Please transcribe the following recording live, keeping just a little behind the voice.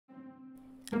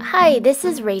Hi, this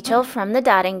is Rachel from the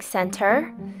Dotting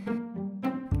Center.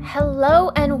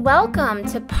 Hello and welcome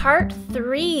to part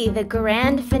 3, the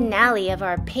grand finale of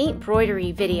our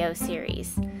paintbroidery video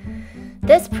series.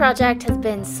 This project has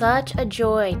been such a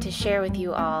joy to share with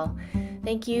you all.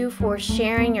 Thank you for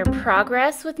sharing your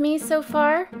progress with me so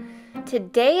far.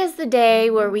 Today is the day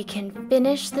where we can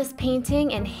finish this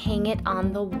painting and hang it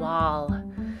on the wall.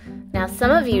 Now,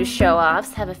 some of you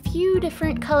show-offs have a few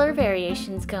different color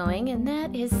variations going, and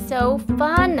that is so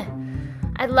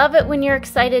fun. I love it when you're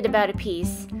excited about a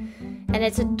piece, and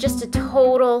it's just a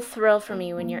total thrill for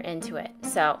me when you're into it.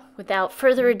 So, without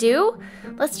further ado,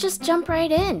 let's just jump right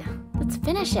in. Let's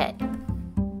finish it.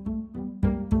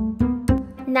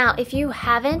 Now, if you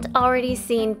haven't already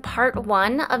seen part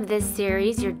 1 of this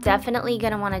series, you're definitely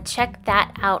going to want to check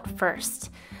that out first.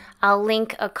 I'll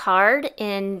link a card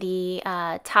in the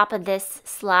top of this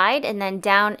slide, and then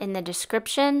down in the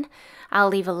description, I'll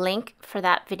leave a link for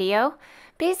that video.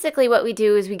 Basically what we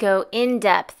do is we go in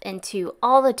depth into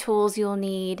all the tools you'll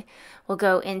need. We'll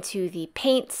go into the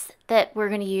paints that we're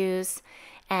going to use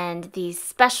and the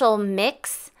special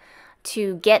mix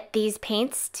to get these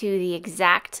paints to the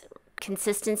exact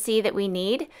consistency that we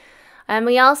need. And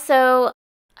we also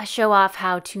show off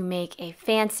how to make a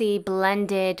fancy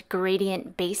blended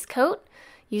gradient base coat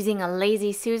using a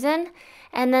Lazy Susan,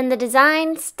 and then the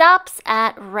design stops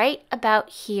at right about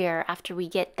here after we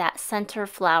get that center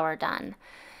flower done.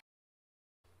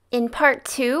 In part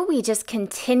 2, we just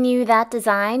continue that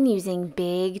design using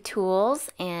big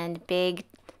tools and big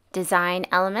design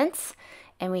elements,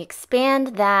 and we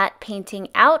expand that painting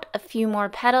out a few more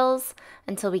petals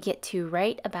until we get to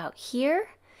right about here.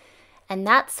 And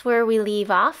that's where we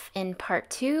leave off in part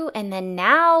 2, and then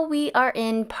now we are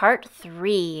in part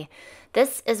 3.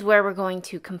 This is where we're going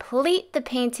to complete the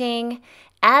painting,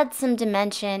 add some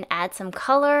dimension, add some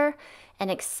color, and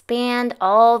expand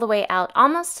all the way out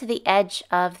almost to the edge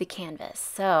of the canvas.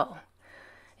 So,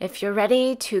 if you're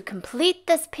ready to complete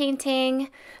this painting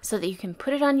so that you can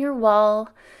put it on your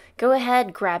wall, go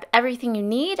ahead, grab everything you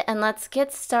need, and let's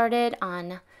get started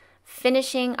on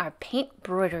finishing our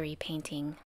paintbroidery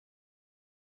painting.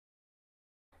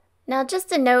 Now,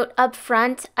 just a note up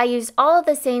front, I used all of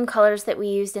the same colors that we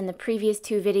used in the previous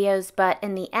 2 videos, but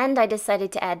in the end I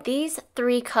decided to add these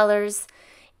 3 colors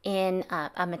in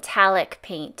a metallic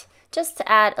paint, just to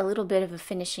add a little bit of a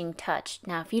finishing touch.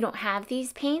 Now, if you don't have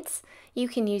these paints, you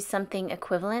can use something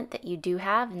equivalent that you do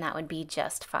have, and that would be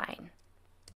just fine.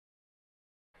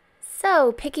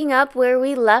 So, picking up where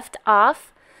we left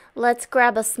off, let's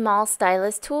grab a small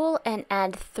stylus tool and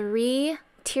add 3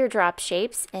 teardrop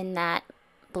shapes in that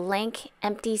blank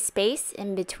empty space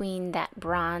in between that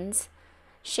bronze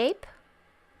shape.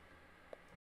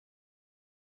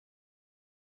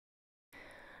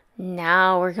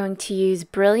 Now we're going to use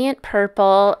Brilliant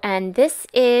Purple, and this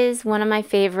is one of my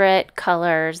favorite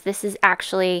colors. This is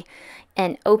actually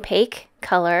an opaque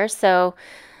color, so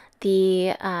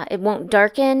it won't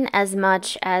darken as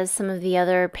much as some of the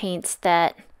other paints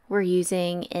that we're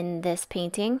using in this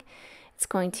painting. It's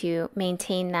going to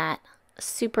maintain that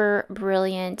super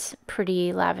brilliant,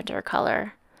 pretty lavender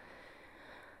color.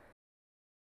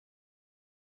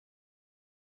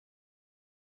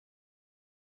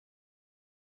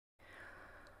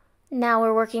 Now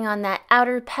we're working on that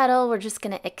outer petal. We're just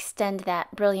going to extend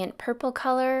that brilliant purple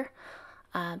color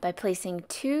by placing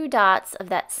 2 dots of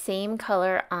that same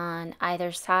color on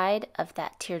either side of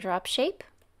that teardrop shape.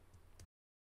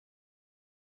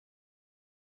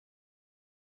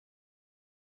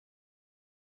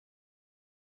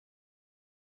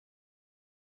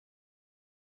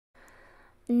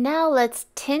 Now let's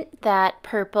tint that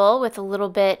purple with a little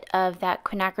bit of that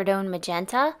quinacridone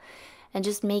magenta and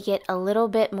just make it a little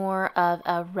bit more of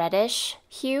a reddish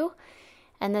hue.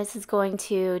 And this is going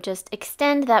to just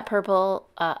extend that purple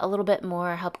a little bit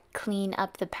more, help clean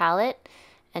up the palette,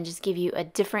 and just give you a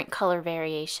different color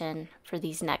variation for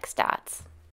these next dots.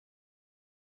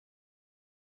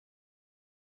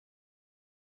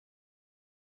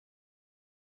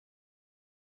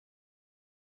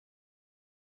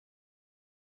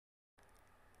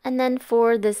 And then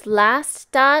for this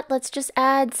last dot, let's just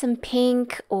add some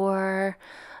pink or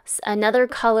another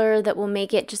color that will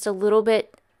make it just a little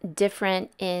bit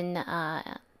different in,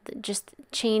 just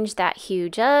change that hue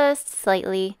just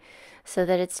slightly so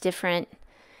that it's different.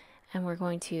 And we're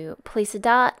going to place a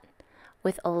dot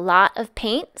with a lot of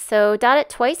paint. So dot it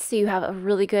twice so you have a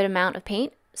really good amount of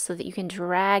paint so that you can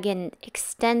drag and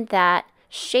extend that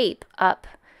shape up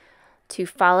to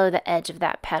follow the edge of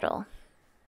that petal.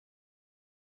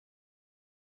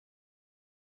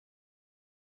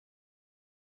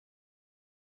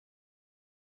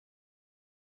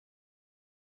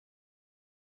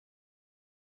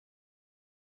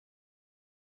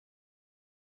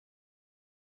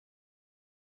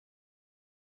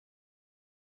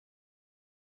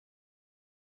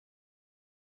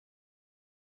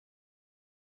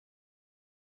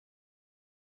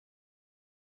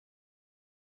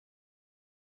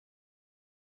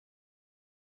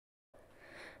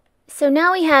 So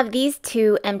now we have these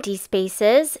two empty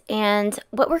spaces, and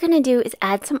what we're going to do is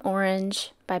add some orange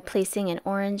by placing an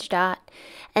orange dot,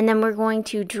 and then we're going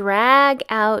to drag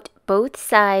out both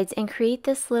sides and create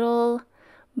this little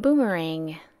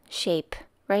boomerang shape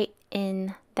right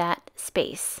in that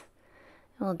space.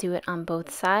 We'll do it on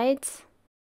both sides.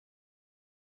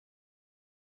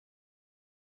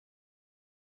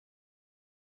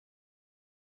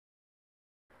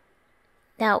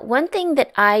 Now, one thing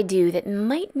that I do that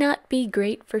might not be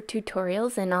great for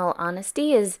tutorials, in all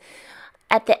honesty, is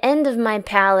at the end of my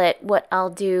palette, what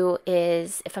I'll do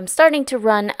is, if I'm starting to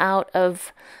run out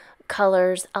of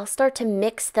colors, I'll start to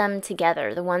mix them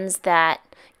together, the ones that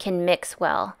can mix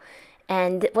well.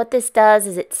 And what this does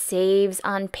is it saves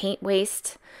on paint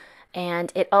waste,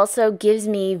 and it also gives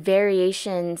me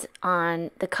variations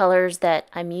on the colors that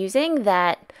I'm using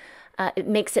that it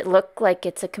makes it look like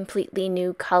it's a completely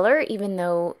new color, even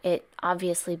though it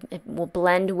will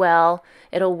blend well.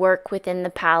 It'll work within the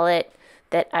palette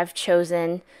that I've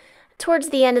chosen. Towards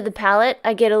the end of the palette,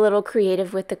 I get a little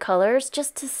creative with the colors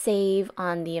just to save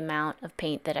on the amount of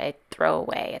paint that I throw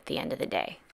away at the end of the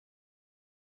day.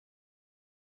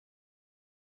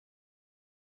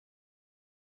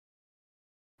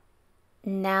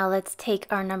 Now let's take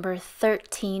our number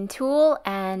 13 tool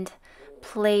and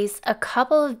place a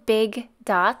couple of big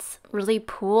dots, really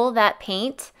pull that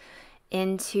paint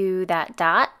into that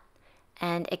dot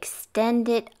and extend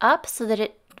it up so that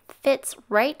it fits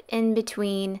right in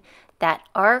between that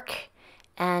arc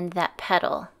and that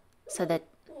petal. So that,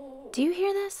 do you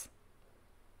hear this?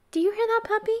 Do you hear that,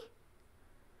 puppy?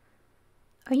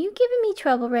 Are you giving me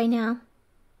trouble right now?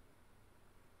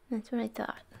 That's what I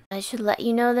thought. I should let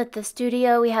you know that the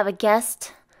studio, we have a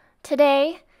guest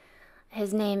today.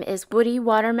 His name is Woody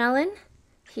Watermelon.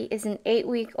 He is an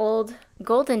 8-week-old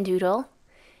golden doodle,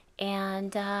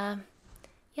 and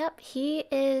yep,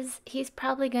 he's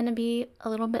probably going to be a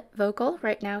little bit vocal.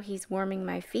 Right now he's warming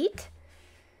my feet,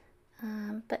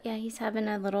 but yeah, he's having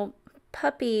a little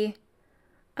puppy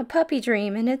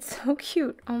dream, and it's so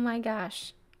cute. Oh my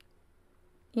gosh.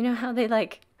 You know how they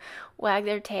like wag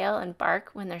their tail and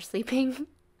bark when they're sleeping?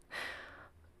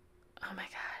 Oh my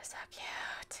god, so cute.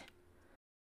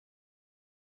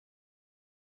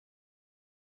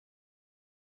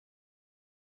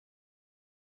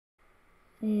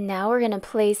 Now we're going to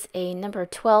place a number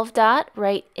 12 dot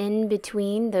right in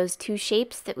between those two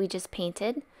shapes that we just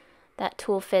painted. That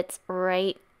tool fits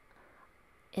right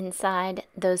inside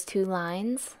those two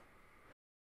lines.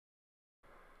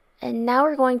 And now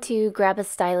we're going to grab a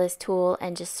stylus tool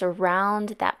and just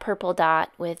surround that purple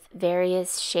dot with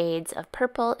various shades of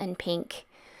purple and pink.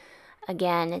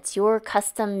 Again, it's your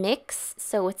custom mix,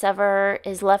 so whatever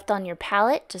is left on your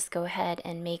palette, just go ahead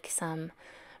and make some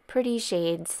pretty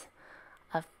shades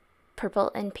of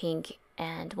purple and pink,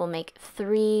 and we'll make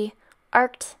 3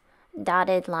 arced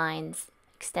dotted lines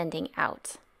extending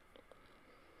out.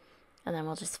 And then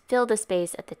we'll just fill the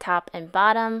space at the top and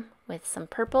bottom with some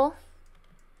purple.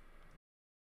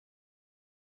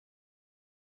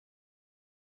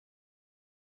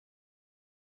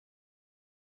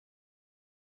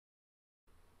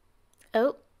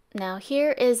 Oh, now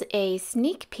here is a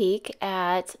sneak peek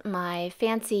at my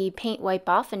fancy paint wipe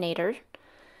offinator.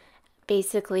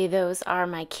 Basically, those are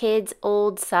my kids'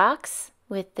 old socks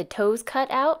with the toes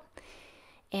cut out,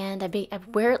 and I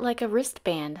wear it like a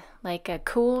wristband, like a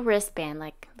cool wristband,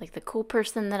 like the cool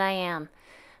person that I am.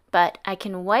 But I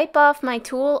can wipe off my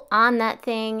tool on that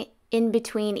thing in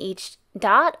between each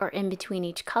dot or in between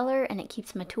each color, and it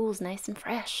keeps my tools nice and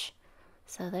fresh.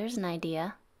 So there's an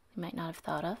idea you might not have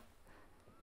thought of.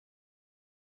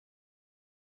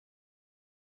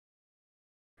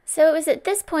 So it was at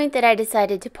this point that I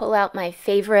decided to pull out my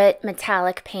favorite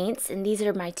metallic paints, and these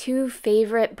are my 2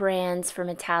 favorite brands for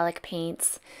metallic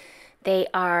paints. They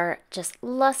are just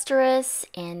lustrous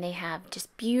and they have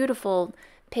just beautiful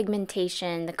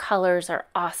pigmentation. The colors are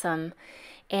awesome.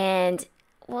 And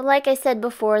well, like I said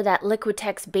before, that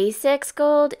Liquitex Basics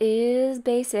gold is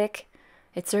basic.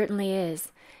 It certainly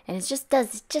is. And it just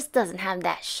doesn't have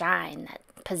that shine, that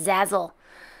pizzazzle.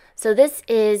 So this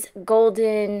is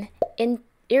golden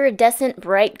iridescent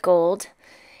bright gold,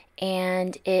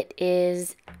 and it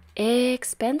is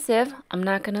expensive. I'm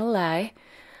not gonna lie,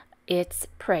 it's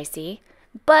pricey,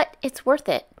 but it's worth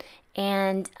it.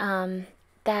 And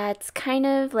that's kind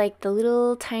of like the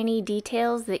little tiny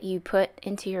details that you put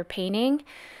into your painting.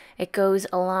 It goes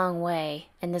a long way,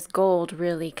 and this gold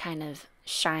really kind of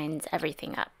shines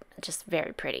everything up. Just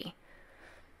very pretty.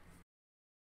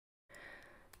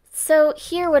 So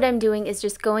here what I'm doing is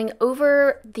just going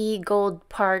over the gold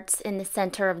parts in the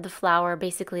center of the flower,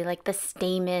 basically like the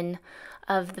stamen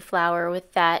of the flower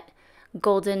with that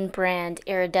golden brand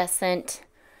iridescent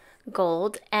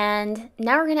gold. And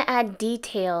now we're going to add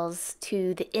details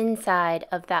to the inside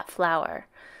of that flower.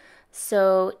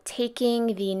 So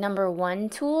taking the number 1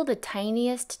 tool, the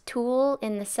tiniest tool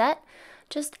in the set,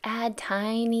 just add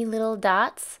tiny little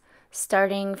dots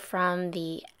starting from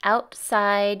the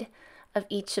outside of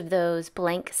each of those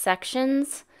blank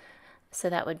sections. So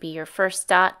that would be your first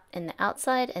dot in the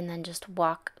outside, and then just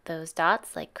walk those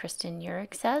dots, like Kristen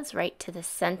Uhrig says, right to the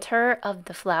center of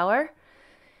the flower.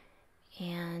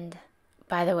 And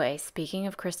by the way, speaking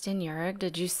of Kristen Uhrig,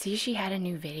 did you see she had a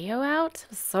new video out?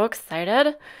 I was so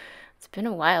excited. It's been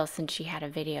a while since she had a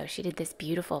video. She did this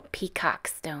beautiful peacock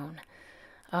stone.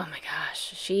 Oh my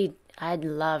gosh, I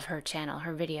love her channel.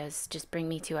 Her videos just bring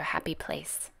me to a happy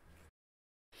place.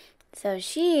 So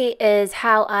she is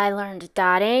how I learned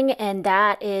dotting, and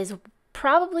that is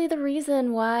probably the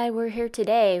reason why we're here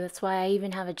today. That's why I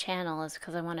even have a channel, is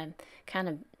because I want to kind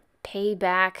of pay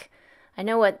back. I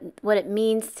know what it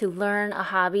means to learn a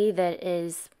hobby that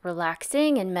is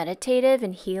relaxing and meditative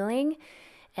and healing.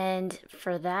 And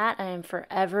for that, I am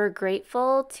forever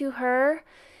grateful to her.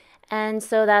 And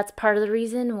so that's part of the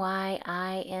reason why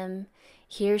I am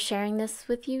here sharing this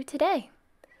with you today.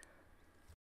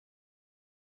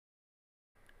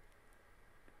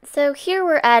 So here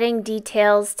we're adding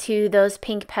details to those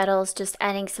pink petals, just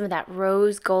adding some of that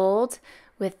rose gold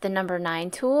with the number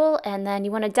 9 tool. And then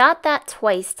you want to dot that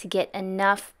twice to get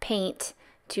enough paint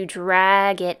to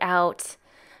drag it out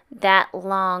that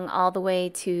long all the way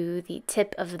to the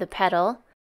tip of the petal.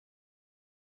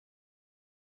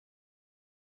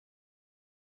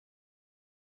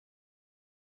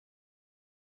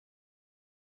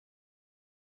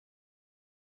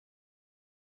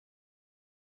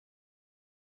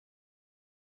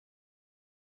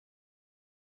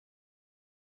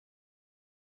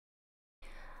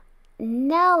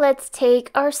 Now let's take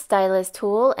our stylus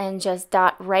tool and just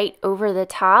dot right over the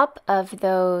top of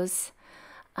those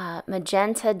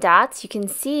magenta dots. You can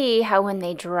see how when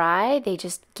they dry, they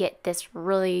just get this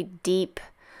really deep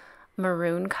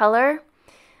maroon color.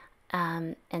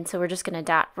 And so we're just going to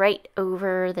dot right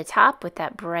over the top with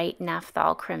that bright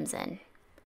naphthol crimson.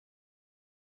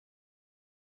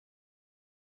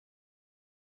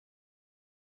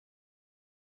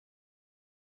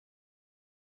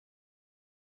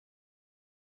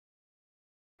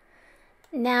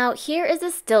 Now here is a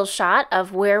still shot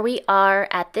of where we are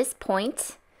at this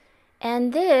point,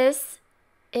 and this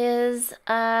is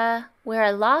where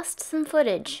I lost some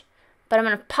footage, but I'm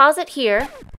going to pause it here.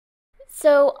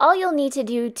 So all you'll need to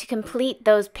do to complete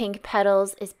those pink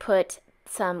petals is put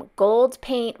some gold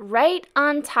paint right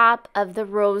on top of the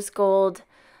rose gold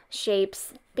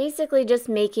shapes, basically just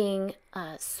making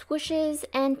swooshes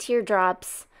and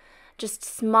teardrops, just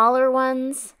smaller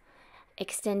ones,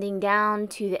 extending down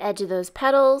to the edge of those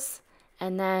petals,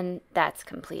 and then that's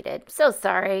completed. So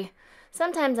sorry.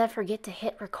 Sometimes I forget to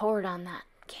hit record on that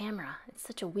camera. It's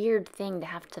such a weird thing to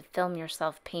have to film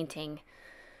yourself painting.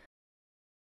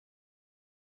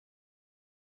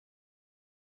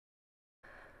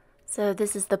 So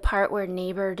this is the part where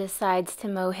neighbor decides to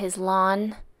mow his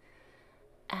lawn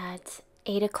at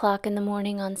 8 o'clock in the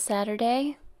morning on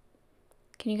Saturday.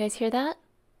 Can you guys hear that?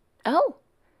 Oh,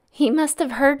 he must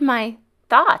have heard my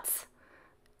thoughts,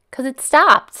 because it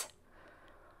stopped.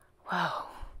 Whoa.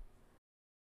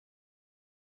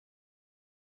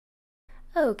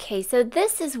 Okay, so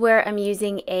this is where I'm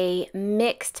using a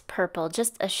mixed purple,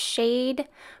 just a shade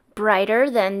brighter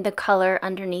than the color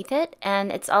underneath it,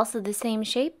 and it's also the same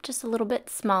shape, just a little bit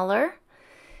smaller.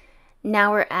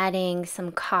 Now we're adding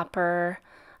some copper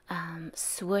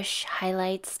swoosh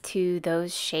highlights to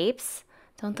those shapes.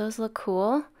 Don't those look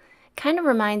cool? Kind of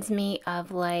reminds me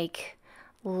of like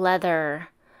leather.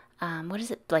 What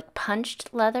is it, like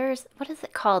punched leathers? What is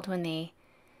it called when they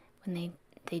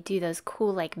do those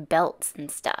cool like belts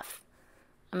and stuff?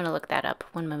 I'm gonna look that up.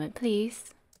 One moment,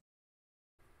 please.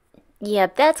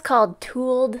 Yep, that's called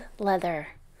tooled leather.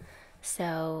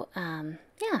 So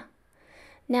yeah.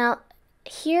 Now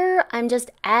here I'm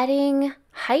just adding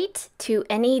height to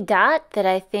any dot that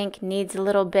I think needs a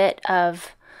little bit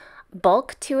of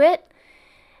bulk to it.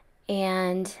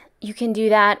 And you can do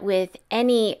that with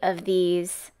any of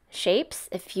these shapes.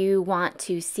 If you want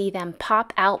to see them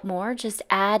pop out more, just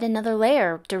add another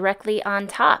layer directly on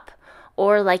top.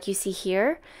 Or like you see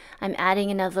here, I'm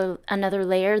adding another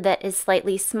layer that is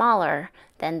slightly smaller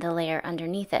than the layer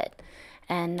underneath it.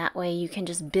 And that way you can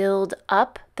just build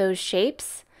up those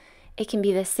shapes. It can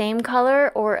be the same color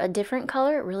or a different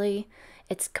color. Really,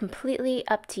 it's completely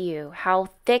up to you how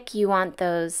thick you want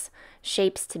those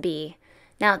shapes to be.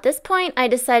 Now at this point, I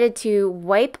decided to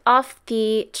wipe off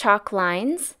the chalk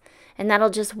lines and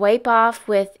that'll just wipe off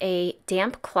with a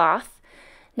damp cloth.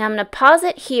 Now I'm going to pause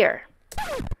it here.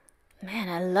 Man,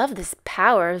 I love this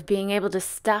power of being able to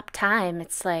stop time.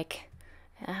 It's like,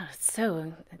 oh,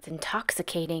 it's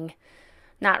intoxicating.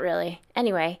 Not really.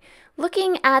 Anyway,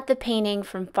 looking at the painting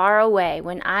from far away,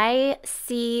 when I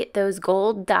see those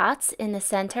gold dots in the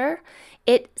center,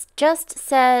 it just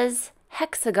says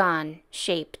hexagon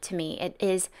shape to me.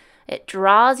 It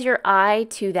draws your eye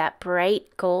to that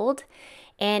bright gold,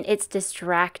 and it's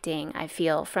distracting, I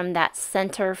feel, from that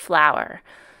center flower.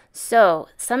 So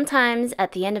sometimes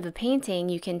at the end of a painting,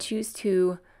 you can choose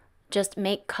to just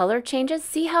make color changes.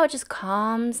 See how it just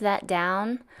calms that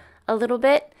down a little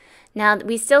bit? Now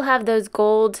we still have those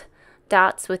gold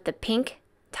dots with the pink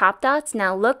top dots.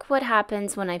 Now look what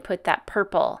happens when I put that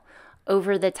purple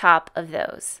over the top of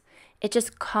those. It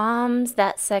just calms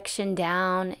that section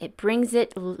down. It brings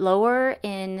it lower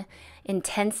in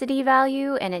intensity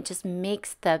value, and it just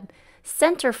makes the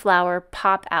center flower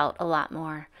pop out a lot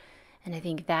more. And I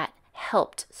think that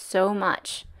helped so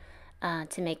much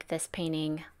to make this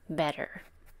painting better.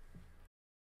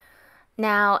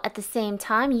 Now, at the same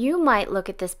time, you might look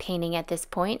at this painting at this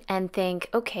point and think,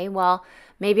 okay, well,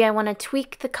 maybe I want to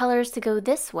tweak the colors to go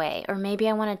this way, or maybe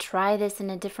I want to try this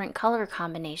in a different color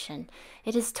combination.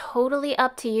 It is totally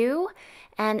up to you,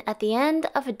 and at the end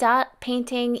of a dot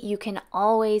painting, you can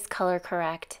always color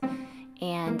correct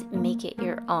and make it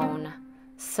your own.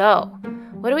 So,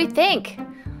 what do we think?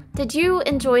 Did you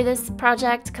enjoy this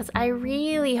project? Because I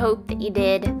really hope that you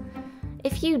did.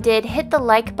 If you did, hit the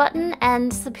like button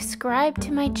and subscribe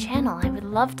to my channel. I would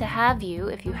love to have you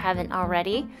if you haven't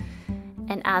already.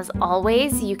 And as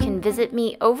always, you can visit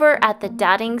me over at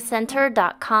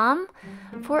thedottingcenter.com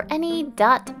for any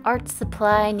dot art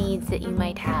supply needs that you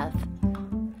might have.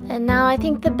 And now I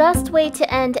think the best way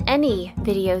to end any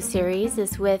video series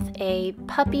is with a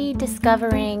puppy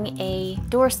discovering a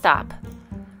doorstop.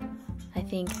 I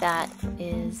think that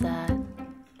is a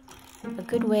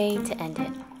good way to end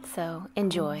it. So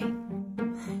enjoy.